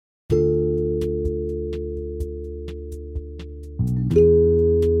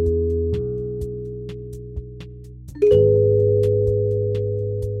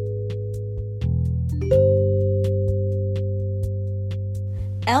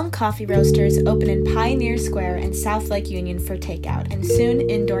Elm Coffee Roasters open in Pioneer Square and South Lake Union for takeout and soon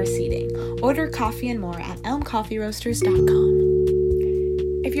indoor seating. Order coffee and more at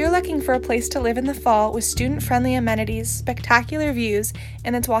elmcoffeeroasters.com. If you're looking for a place to live in the fall with student-friendly amenities, spectacular views,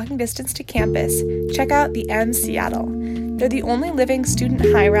 and it's walking distance to campus, check out the M Seattle. They're the only living student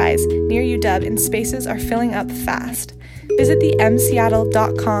high-rise near UW, and spaces are filling up fast. Visit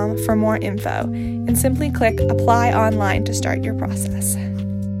themseattle.com for more info, and simply click Apply Online to start your process.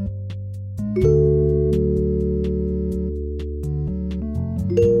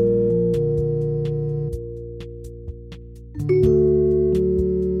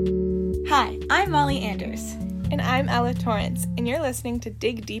 Hi, I'm Molly Anders. And I'm Ella Torrance, and you're listening to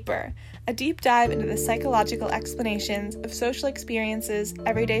Dig Deeper, a deep dive into the psychological explanations of social experiences,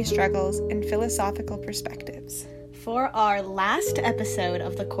 everyday struggles, and philosophical perspectives. For our last episode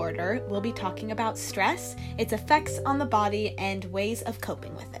of the quarter, we'll be talking about stress, its effects on the body, and ways of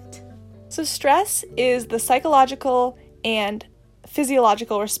coping with it. So stress is the psychological and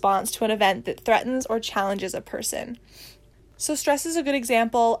physiological response to an event that threatens or challenges a person. So stress is a good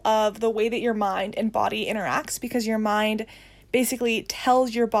example of the way that your mind and body interacts, because your mind basically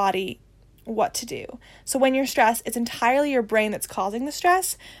tells your body what to do. So when you're stressed, it's entirely your brain that's causing the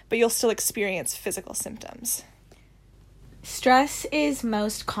stress, but you'll still experience physical symptoms. Stress is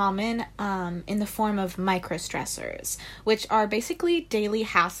most common in the form of microstressors, which are basically daily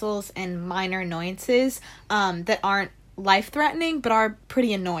hassles and minor annoyances that aren't life-threatening but are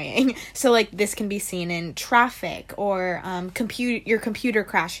pretty annoying. So like this can be seen in traffic or your computer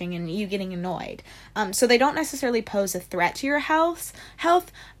crashing and you getting annoyed. So they don't necessarily pose a threat to your health,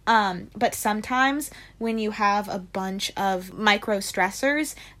 but sometimes when you have a bunch of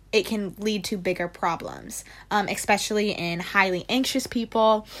microstressors, it can lead to bigger problems, especially in highly anxious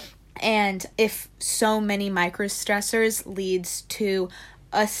people. And if so many microstressors leads to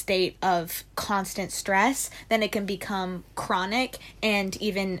a state of constant stress, then it can become chronic and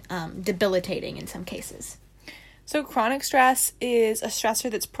even debilitating in some cases. So chronic stress is a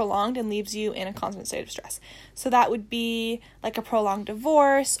stressor that's prolonged and leaves you in a constant state of stress. So that would be like a prolonged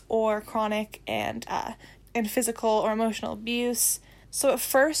divorce or chronic and physical or emotional abuse. So at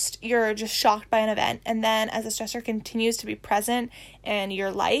first, you're just shocked by an event, and then as the stressor continues to be present in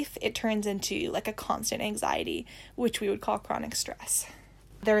your life, it turns into like a constant anxiety, which we would call chronic stress.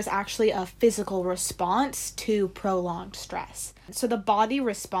 There's actually a physical response to prolonged stress. So the body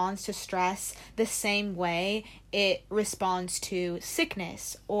responds to stress the same way it responds to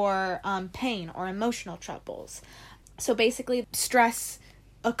sickness or pain or emotional troubles. So basically, stress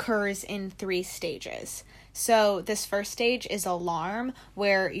occurs in 3 stages. So this first stage is alarm,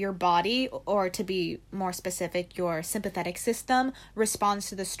 where your body, or to be more specific, your sympathetic system, responds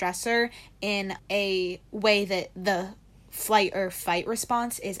to the stressor in a way that the flight or fight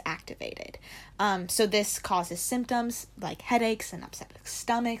response is activated. So this causes symptoms like headaches and upset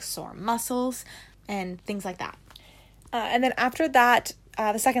stomachs, sore muscles, and things like that. And then after that,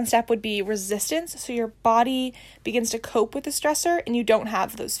 the second step would be resistance. So your body begins to cope with the stressor and you don't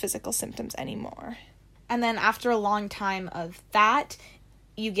have those physical symptoms anymore. And then after a long time of that,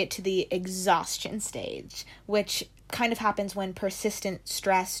 you get to the exhaustion stage, which kind of happens when persistent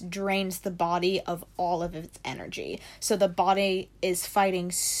stress drains the body of all of its energy. So the body is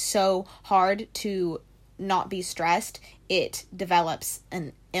fighting so hard to not be stressed, it develops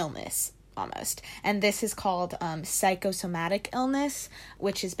an illness almost. And this is called psychosomatic illness,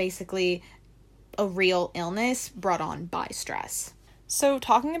 which is basically a real illness brought on by stress. So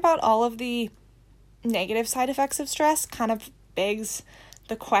talking about all of the negative side effects of stress kind of begs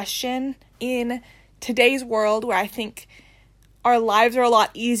the question, in today's world where I think our lives are a lot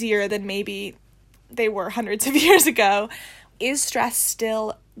easier than maybe they were hundreds of years ago, is stress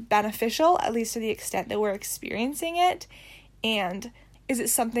still beneficial, at least to the extent that we're experiencing it? And is it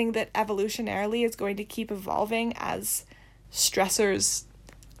something that evolutionarily is going to keep evolving as stressors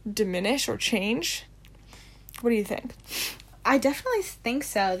diminish or change? What do you think? I definitely think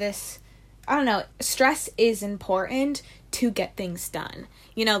so. Stress is important to get things done.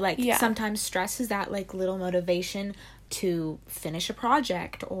 Sometimes stress is that little motivation to finish a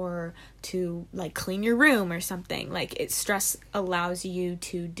project or to clean your room or something. Stress allows you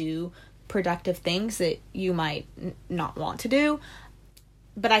to do productive things that you might not want to do.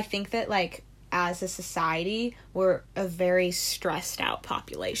 But I think that as a society, we're a very stressed out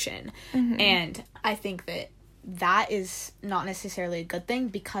population. Mm-hmm. And I think that is not necessarily a good thing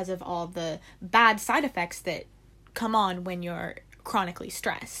because of all the bad side effects that come on when you're chronically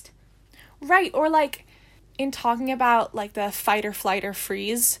stressed. Right, or in talking about the fight or flight or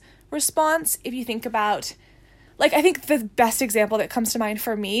freeze response, if you think about like, I think the best example that comes to mind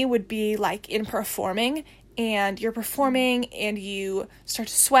for me would be, like, in performing, and you're performing, and you start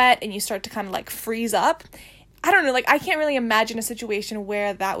to sweat, and you start to kind of, like, freeze up. I don't know, like, I can't really imagine a situation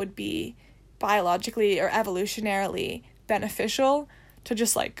where that would be biologically or evolutionarily beneficial to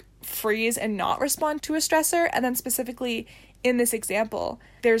just, like, freeze and not respond to a stressor. And then specifically in this example,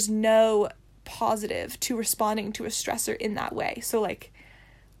 there's no positive to responding to a stressor in that way. So, like,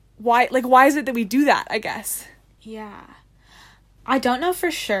 why is it that we do that, I guess? Yeah. I don't know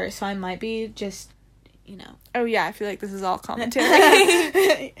for sure, so I might be just, Oh, yeah, I feel like this is all commentary.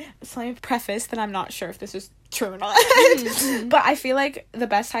 So let me preface that I'm not sure if this is true or not. But I feel like the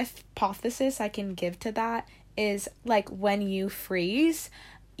best hypothesis I can give to that is, like, when you freeze,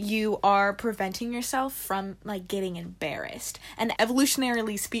 you are preventing yourself from, like, getting embarrassed. And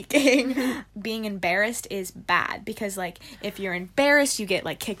evolutionarily speaking, being embarrassed is bad because, like, if you're embarrassed, you get,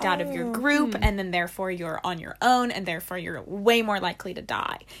 like, kicked out of your group, and then therefore you're on your own, and therefore you're way more likely to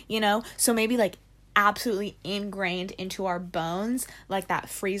die, So maybe, like, absolutely ingrained into our bones, like, that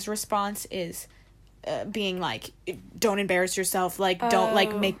freeze response is being, like, don't embarrass yourself, like, don't,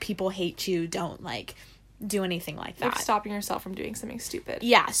 like, make people hate you, don't, like, do anything like that. Like, stopping yourself from doing something stupid.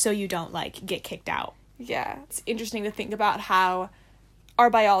 Yeah, so you don't, like, get kicked out. Yeah. It's interesting to think about how our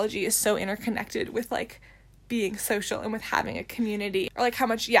biology is so interconnected with, like, being social and with having a community. Or, like, how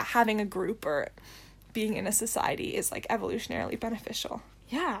much, having a group or being in a society is, like, evolutionarily beneficial.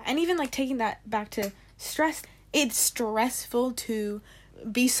 Yeah, and even, like, taking that back to stress, it's stressful to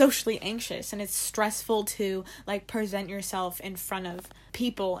be socially anxious, and it's stressful to, like, present yourself in front of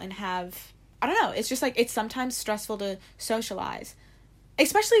people and have... I don't know, it's just, like, it's sometimes stressful to socialize.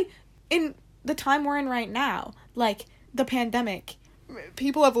 Especially in the time we're in right now. Like, the pandemic.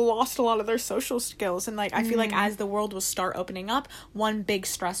 People have lost a lot of their social skills. And, like, I feel like as the world will start opening up, one big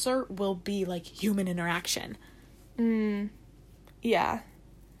stressor will be, like, human interaction. Yeah.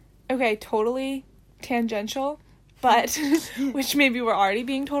 Okay, totally tangential. But, which maybe we're already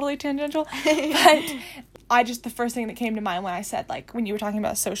being totally tangential. But... the first thing that came to mind when I said, like, when you were talking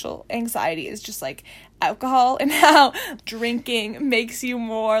about social anxiety is just, like, alcohol and how drinking makes you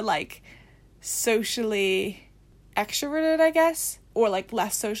more, like, socially extroverted, I guess, or, like,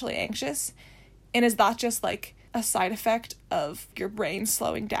 less socially anxious. And is that just, like, a side effect of your brain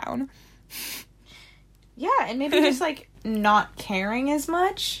slowing down? Yeah, and maybe just, like, not caring as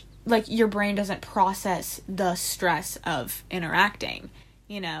much. Like, your brain doesn't process the stress of interacting,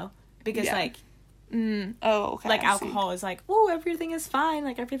 Because, like... Oh, okay. Like, alcohol is like, oh, everything is fine.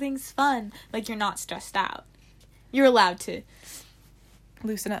 Like, everything's fun. Like, you're not stressed out. You're allowed to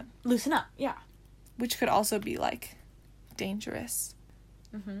loosen up. Yeah. Which could also be, like, dangerous.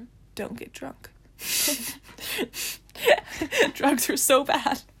 Mm-hmm. Don't get drunk. Drugs are so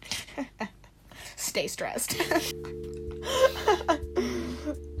bad. Stay stressed.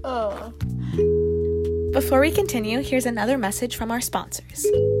 Oh. Before we continue, here's another message from our sponsors.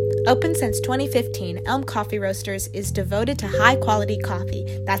 Open since 2015, Elm Coffee Roasters is devoted to high-quality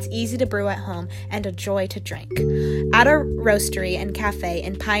coffee that's easy to brew at home and a joy to drink. At our roastery and cafe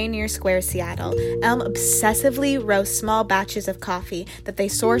in Pioneer Square, Seattle, Elm obsessively roasts small batches of coffee that they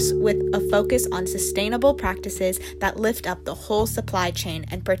source with a focus on sustainable practices that lift up the whole supply chain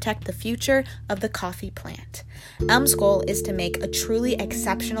and protect the future of the coffee plant. Elm's goal is to make a truly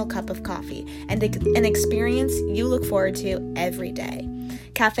exceptional cup of coffee and an experience you look forward to every day.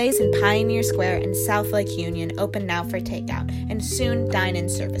 Cafes in Pioneer Square and South Lake Union open now for takeout and soon dine-in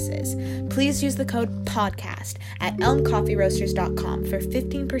services. Please use the code PODCAST at elmcoffeeroasters.com for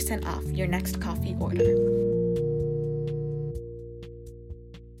 15% off your next coffee order.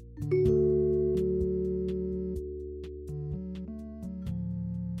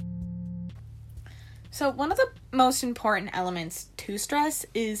 So one of the most important elements to stress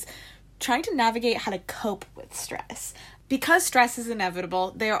is trying to navigate how to cope with stress. Because stress is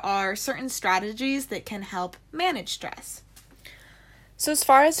inevitable, there are certain strategies that can help manage stress. So as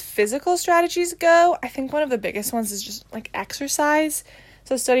far as physical strategies go, I think one of the biggest ones is just, like, exercise.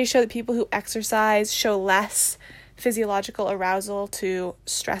 So studies show that people who exercise show less physiological arousal to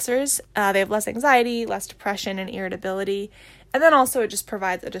stressors. They have less anxiety, less depression, and irritability. And then also it just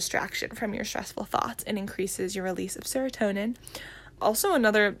provides a distraction from your stressful thoughts and increases your release of serotonin. Also,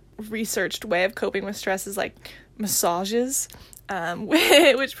 another researched way of coping with stress is, like, massages,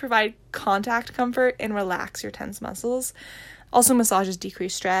 which provide contact comfort and relax your tense muscles. Also, massages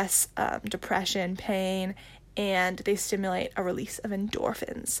decrease stress, depression, pain, and they stimulate a release of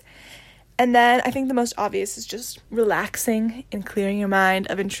endorphins. And then I think the most obvious is just relaxing and clearing your mind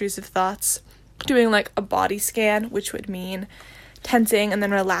of intrusive thoughts. Doing, like, a body scan, which would mean tensing and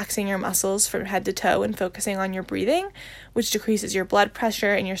then relaxing your muscles from head to toe and focusing on your breathing, which decreases your blood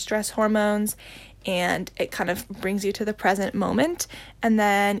pressure and your stress hormones, and it kind of brings you to the present moment, and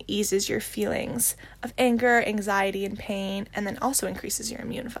then eases your feelings of anger, anxiety, and pain, and then also increases your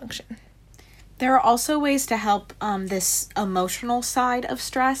immune function. There are also ways to help this emotional side of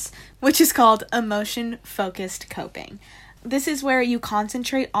stress, which is called emotion-focused coping. This is where you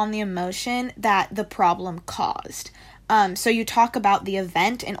concentrate on the emotion that the problem caused. So you talk about the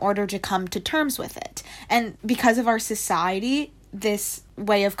event in order to come to terms with it. And because of our society, this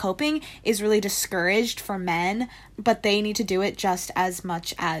way of coping is really discouraged for men, but they need to do it just as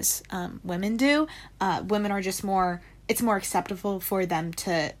much as women do. Women are just it's more acceptable for them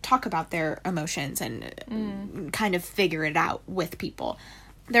to talk about their emotions and kind of figure it out with people.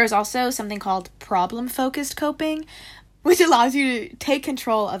 There's also something called problem-focused coping, which allows you to take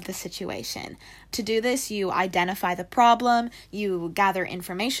control of the situation. To do this, you identify the problem, you gather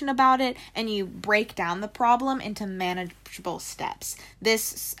information about it, and you break down the problem into manageable steps.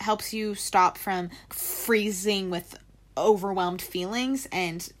 This helps you stop from freezing with overwhelmed feelings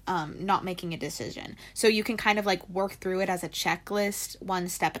and not making a decision. So you can kind of like work through it as a checklist, one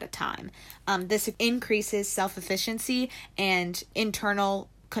step at a time. This increases self-efficiency and internal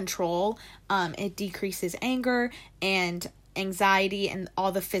control. It decreases anger and anxiety and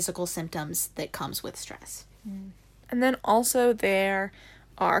all the physical symptoms that comes with stress. And then also there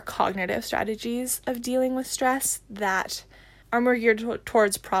are cognitive strategies of dealing with stress that are more geared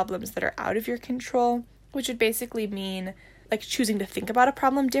towards problems that are out of your control, which would basically mean like choosing to think about a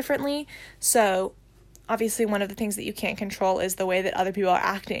problem differently. So obviously one of the things that you can't control is the way that other people are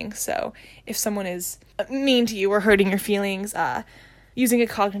acting. So if someone is mean to you or hurting your feelings, using a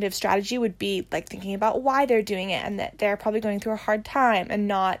cognitive strategy would be like thinking about why they're doing it and that they're probably going through a hard time and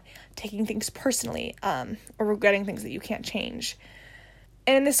not taking things personally or regretting things that you can't change.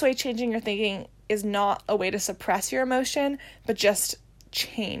 And in this way, changing your thinking is not a way to suppress your emotion, but just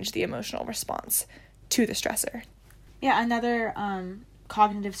change the emotional response to the stressor. Yeah, another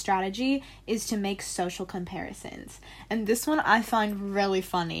cognitive strategy is to make social comparisons. And this one I find really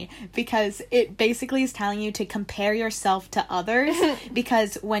funny because it basically is telling you to compare yourself to others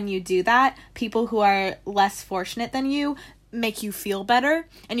because when you do that, people who are less fortunate than you make you feel better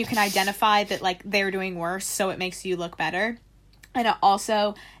and you can identify that like they're doing worse, so it makes you look better. And it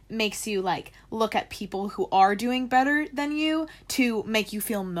also makes you like look at people who are doing better than you to make you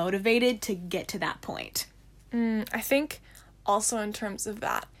feel motivated to get to that point. I think also in terms of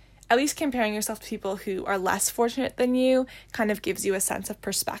that, at least comparing yourself to people who are less fortunate than you kind of gives you a sense of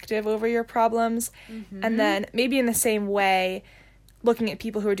perspective over your problems. And then maybe in the same way, looking at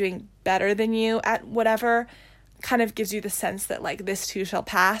people who are doing better than you at whatever kind of gives you the sense that like this too shall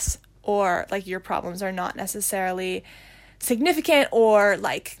pass, or like your problems are not necessarily significant or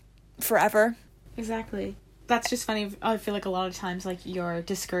like forever. Exactly. That's just funny. I feel like a lot of times like you're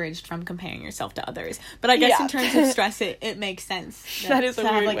discouraged from comparing yourself to others. But I guess in terms of stress it makes sense. That is a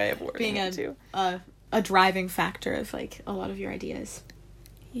weird way of wording being it too. A driving factor of like a lot of your ideas.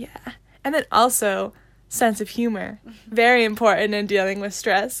 Yeah. And then also sense of humor. Very important in dealing with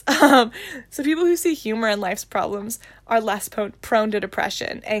stress. So people who see humor in life's problems are less prone to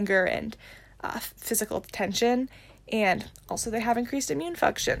depression, anger, and physical tension. And also they have increased immune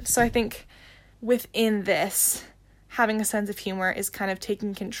function. So I think within this, having a sense of humor is kind of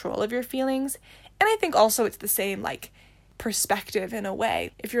taking control of your feelings. And I think also it's the same, like, perspective in a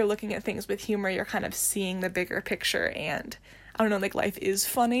way. If you're looking at things with humor, you're kind of seeing the bigger picture and, I don't know, like, life is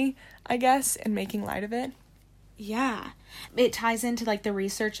funny, I guess, and making light of it. Yeah. It ties into, like, the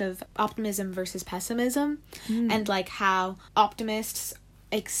research of optimism versus pessimism and, like, how optimists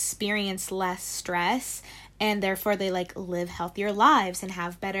experience less stress and therefore they like live healthier lives and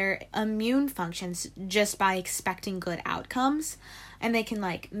have better immune functions just by expecting good outcomes. And they can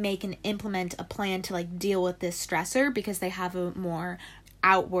like make and implement a plan to like deal with this stressor because they have a more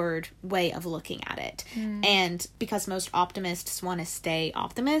outward way of looking at it. And because most optimists want to stay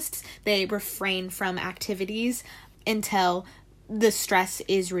optimists, they refrain from activities until the stress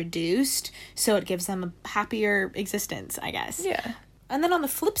is reduced. So it gives them a happier existence, I guess. Yeah. And then on the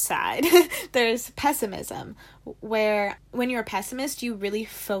flip side, there's pessimism, where when you're a pessimist, you really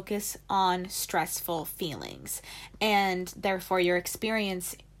focus on stressful feelings, and therefore your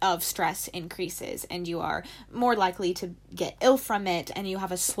experience of stress increases, and you are more likely to get ill from it, and you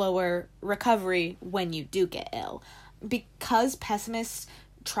have a slower recovery when you do get ill. Because pessimists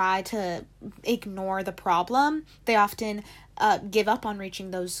try to ignore the problem, they often give up on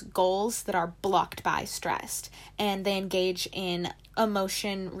reaching those goals that are blocked by stress, and they engage in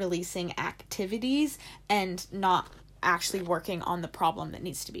emotion releasing activities and not actually working on the problem that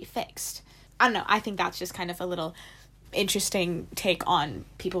needs to be fixed. I don't know. I think that's just kind of a little interesting take on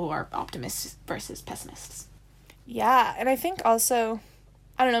people who are optimists versus pessimists. Yeah, and I think also,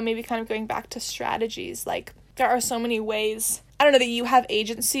 I don't know, maybe kind of going back to strategies, like there are so many ways, I don't know, that you have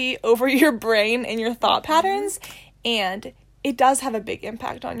agency over your brain and your thought patterns, and it does have a big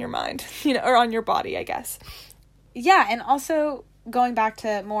impact on your mind, or on your body, I guess. Yeah, and also going back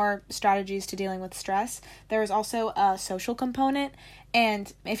to more strategies to dealing with stress, there is also a social component,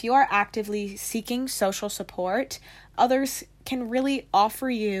 and if you are actively seeking social support, others can really offer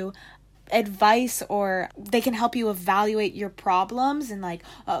you advice, or they can help you evaluate your problems and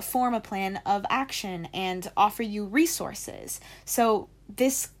form a plan of action and offer you resources. So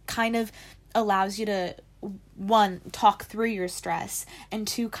this kind of allows you to, one, talk through your stress, and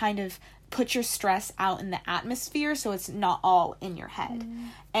two, kind of put your stress out in the atmosphere so it's not all in your head.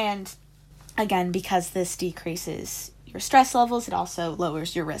 And again, because this decreases your stress levels, it also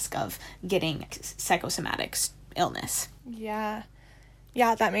lowers your risk of getting psychosomatic illness. Yeah,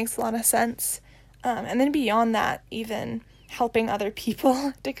 that makes a lot of sense. And then beyond that, even helping other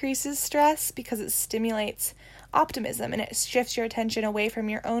people decreases stress because it stimulates optimism and it shifts your attention away from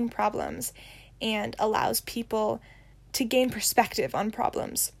your own problems and allows people to gain perspective on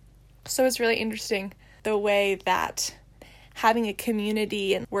problems. So it's really interesting the way that having a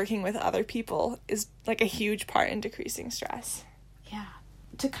community and working with other people is like a huge part in decreasing stress. Yeah.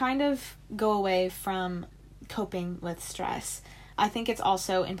 To kind of go away from coping with stress, I think it's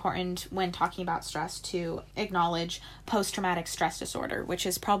also important when talking about stress to acknowledge post-traumatic stress disorder, which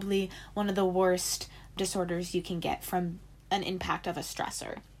is probably one of the worst disorders you can get from an impact of a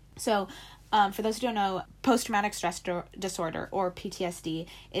stressor. So for those who don't know, post-traumatic stress disorder, or PTSD,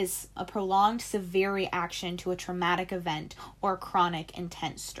 is a prolonged severe reaction to a traumatic event or chronic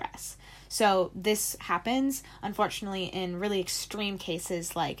intense stress. So this happens, unfortunately, in really extreme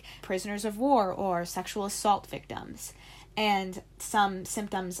cases like prisoners of war or sexual assault victims. And some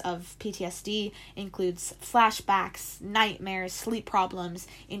symptoms of PTSD includes flashbacks, nightmares, sleep problems,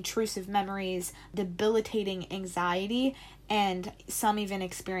 intrusive memories, debilitating anxiety, and some even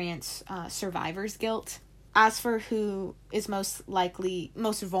experience survivor's guilt. As for who is most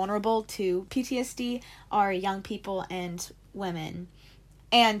vulnerable to PTSD are young people and women.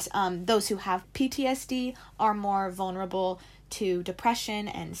 And those who have PTSD are more vulnerable to depression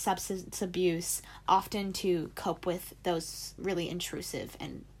and substance abuse, often to cope with those really intrusive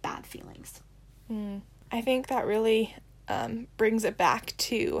and bad feelings. I think that really brings it back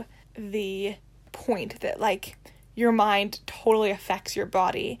to the point that your mind totally affects your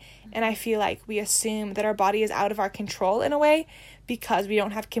body. And I feel like we assume that our body is out of our control in a way because we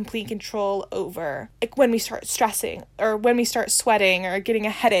don't have complete control over when we start stressing or when we start sweating or getting a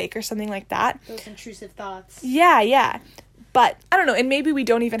headache or something like that. Those intrusive thoughts. Yeah. But I don't know, and maybe we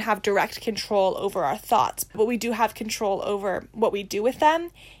don't even have direct control over our thoughts, but we do have control over what we do with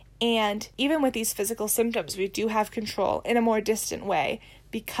them. And even with these physical symptoms, we do have control in a more distant way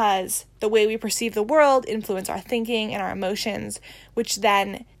because the way we perceive the world influence our thinking and our emotions, which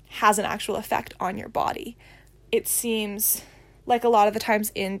then has an actual effect on your body. It seems like a lot of the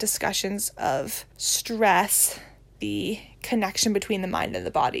times in discussions of stress, the connection between the mind and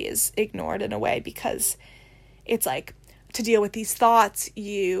the body is ignored in a way because it's to deal with these thoughts,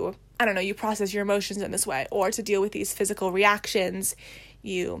 you process your emotions in this way, or to deal with these physical reactions,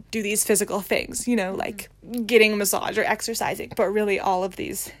 you do these physical things, like getting a massage or exercising, but really all of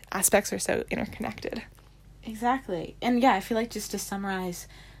these aspects are so interconnected. Exactly. And yeah, I feel like just to summarize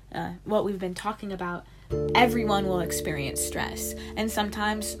what we've been talking about, everyone will experience stress, and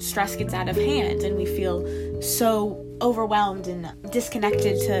sometimes stress gets out of hand and we feel so overwhelmed and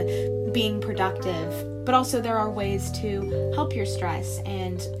disconnected to being productive. But also there are ways to help your stress,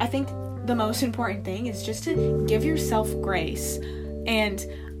 and I think the most important thing is just to give yourself grace and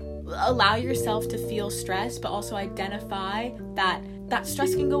allow yourself to feel stress, but also identify that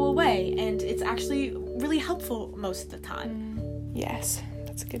stress can go away and it's actually really helpful most of the time. Yes,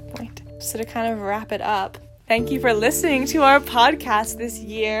 that's a good point. So to kind of wrap it up, thank you for listening to our podcast this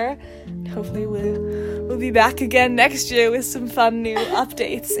year. Hopefully we'll be back again next year with some fun new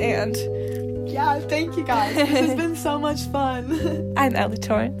updates. And yeah, thank you guys. This has been so much fun. I'm Ellie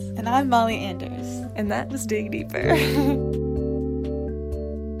Torrance. And I'm Molly Anders. And that was Dig Deeper.